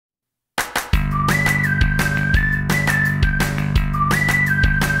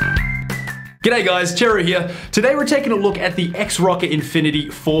G'day guys, Cheru here. Today we're taking a look at the XRocker Infiniti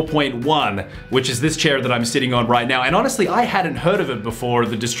 4.1, which is this chair that I'm sitting on right now. And honestly, I hadn't heard of it before.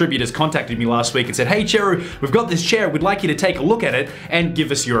 The distributors contacted me last week and said, hey Cheru, we've got this chair, we'd like you to take a look at it and give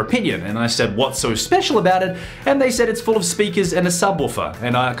us your opinion. And I said, what's so special about it? And they said it's full of speakers and a subwoofer.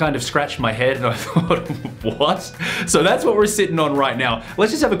 And I kind of scratched my head and I thought, what? So that's what we're sitting on right now.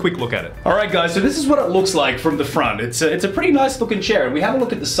 Let's just have a quick look at it. All right guys, so this is what it looks like from the front. It's a pretty nice looking chair. And we have a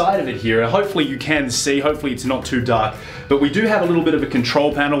look at the side of it here. Hopefully you can see, hopefully it's not too dark, but we do have a little bit of a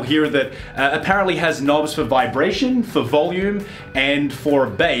control panel here that apparently has knobs for vibration, for volume, and for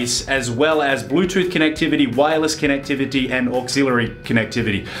bass, as well as Bluetooth connectivity, wireless connectivity, and auxiliary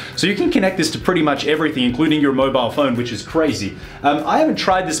connectivity. So you can connect this to pretty much everything, including your mobile phone, which is crazy. I haven't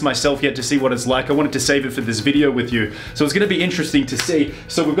tried this myself yet to see what it's like. I wanted to save it for this video with you, so it's going to be interesting to see.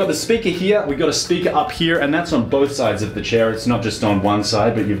 So we've got the speaker here, we've got a speaker up here, and that's on both sides of the chair. It's not just on one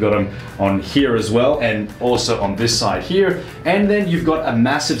side, but you've got them on here as well, and also on this side here. And then you've got a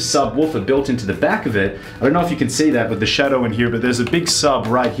massive subwoofer built into the back of it. I don't know if you can see that with the shadow in here, but there's a big sub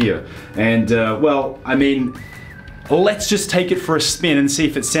right here. And well, I mean, let's just take it for a spin and see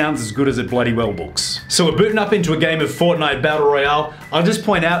if it sounds as good as it bloody well looks. So we're booting up into a game of Fortnite Battle Royale. I'll just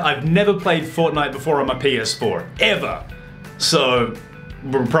point out, I've never played Fortnite before on my PS4, ever. So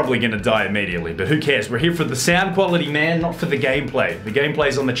we're probably gonna die immediately, but who cares? We're here for the sound quality, man, not for the gameplay. The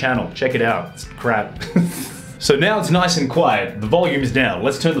gameplay's on the channel, check it out, it's crap. So now it's nice and quiet, the volume's down.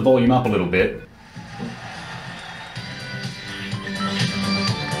 Let's turn the volume up a little bit.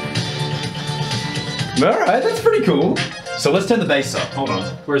 Alright, that's pretty cool. So let's turn the bass up, hold on.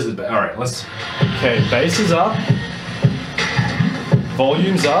 Where's the bass? Alright, let's... Okay, bass is up.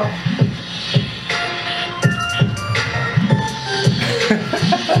 Volume's up.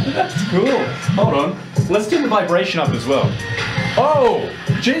 That's cool. Hold on. Let's turn the vibration up as well. Oh,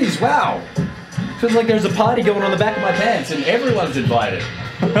 geez, wow. Feels like there's a party going on the back of my pants and everyone's invited.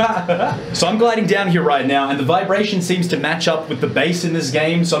 So I'm gliding down here right now and the vibration seems to match up with the bass in this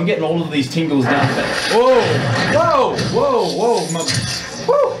game, so I'm getting all of these tingles down the back. Whoa, whoa, whoa,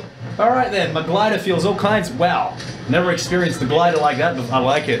 whoa. Woo. All right then, my glider feels all kinds, wow. Never experienced the glider like that, but I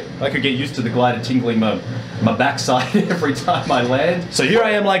like it. I could get used to the glider tingling my backside every time I land. So here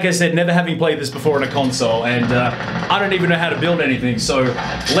I am, like I said, never having played this before on a console, and I don't even know how to build anything, so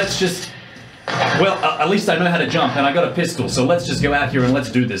let's just... Well, at least I know how to jump, and I got a pistol, so let's just go out here and let's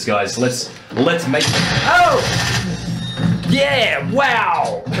do this, guys. Let's make... Oh! Yeah!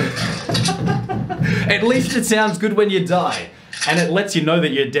 Wow! At least it sounds good when you die. And it lets you know that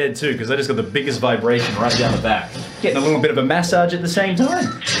you're dead too, because I just got the biggest vibration right down the back. Getting a little bit of a massage at the same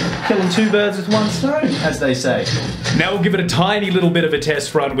time. Killing two birds with one stone, as they say. Now we'll give it a tiny little bit of a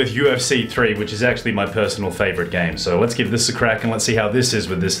test run with UFC 3, which is actually my personal favorite game. So let's give this a crack and let's see how this is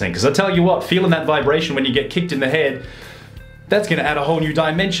with this thing. Because I tell you what, feeling that vibration when you get kicked in the head, that's gonna add a whole new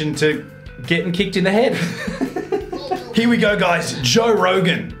dimension to getting kicked in the head. Here we go, guys. Joe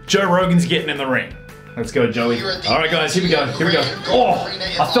Rogan. Joe Rogan's getting in the ring. Let's go, Joey. Alright guys, here we go, here we go. Oh,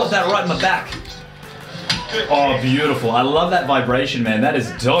 I felt that right in my back. Oh, beautiful. I love that vibration, man. That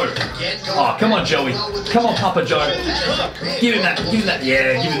is dope. Oh, come on, Joey. Come on, Papa Joe. Give him that,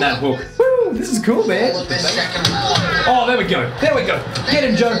 yeah, give him that hook. Woo, this is cool, man. Oh, there we go, there we go. Get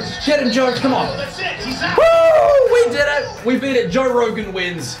him, Joe. Get him, Joe, come on. Woo, we did it. We beat it. Joe Rogan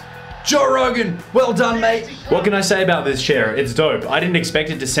wins. Joe Rogan, well done, mate. What can I say about this chair? It's dope. I didn't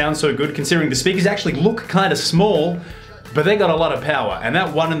expect it to sound so good considering the speakers actually look kind of small, but they got a lot of power. And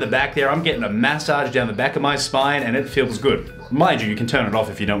that one in the back there, I'm getting a massage down the back of my spine and it feels good. Mind you, you can turn it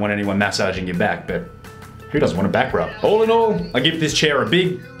off if you don't want anyone massaging your back, but who doesn't want a back rub? All in all, I give this chair a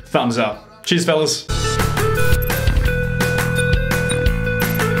big thumbs up. Cheers, fellas.